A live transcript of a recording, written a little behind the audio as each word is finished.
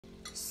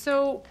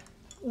So,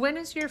 when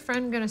is your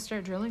friend gonna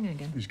start drilling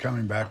again? He's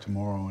coming back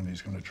tomorrow, and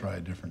he's gonna try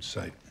a different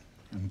site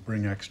and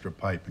bring extra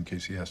pipe in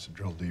case he has to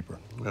drill deeper.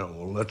 Yeah,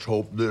 well, let's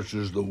hope this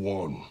is the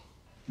one.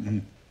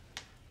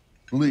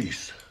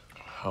 Lise,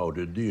 how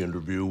did the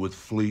interview with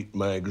Fleet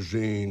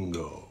magazine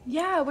go?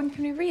 Yeah, when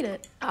can we read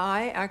it?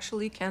 I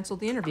actually canceled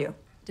the interview.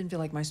 Didn't feel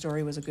like my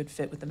story was a good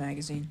fit with the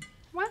magazine.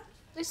 What?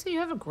 They say you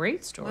have a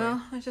great story.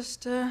 Well, I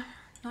just,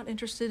 not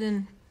interested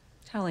in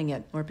telling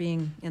it or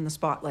being in the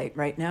spotlight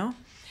right now.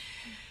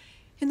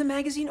 In the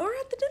magazine or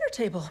at the dinner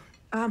table.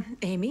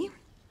 Amy,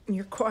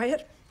 you're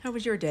quiet. How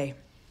was your day?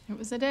 It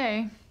was a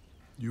day.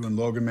 You and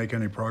Logan make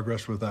any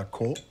progress with that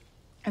Colt?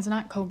 It's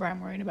not Cobra I'm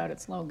worried about,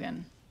 it's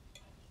Logan.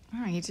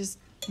 Oh, he's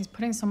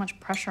putting so much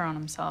pressure on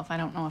himself. I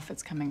don't know if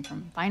it's coming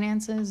from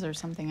finances or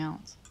something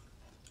else.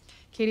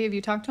 Katie, have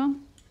you talked to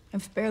him?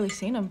 I've barely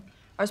seen him.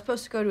 I was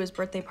supposed to go to his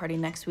birthday party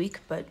next week,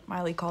 but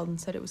Miley called and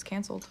said it was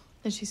canceled.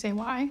 Did she say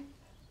why?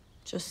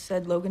 Just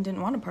said Logan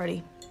didn't want a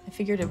party. I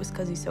figured it was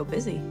because he's so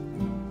busy.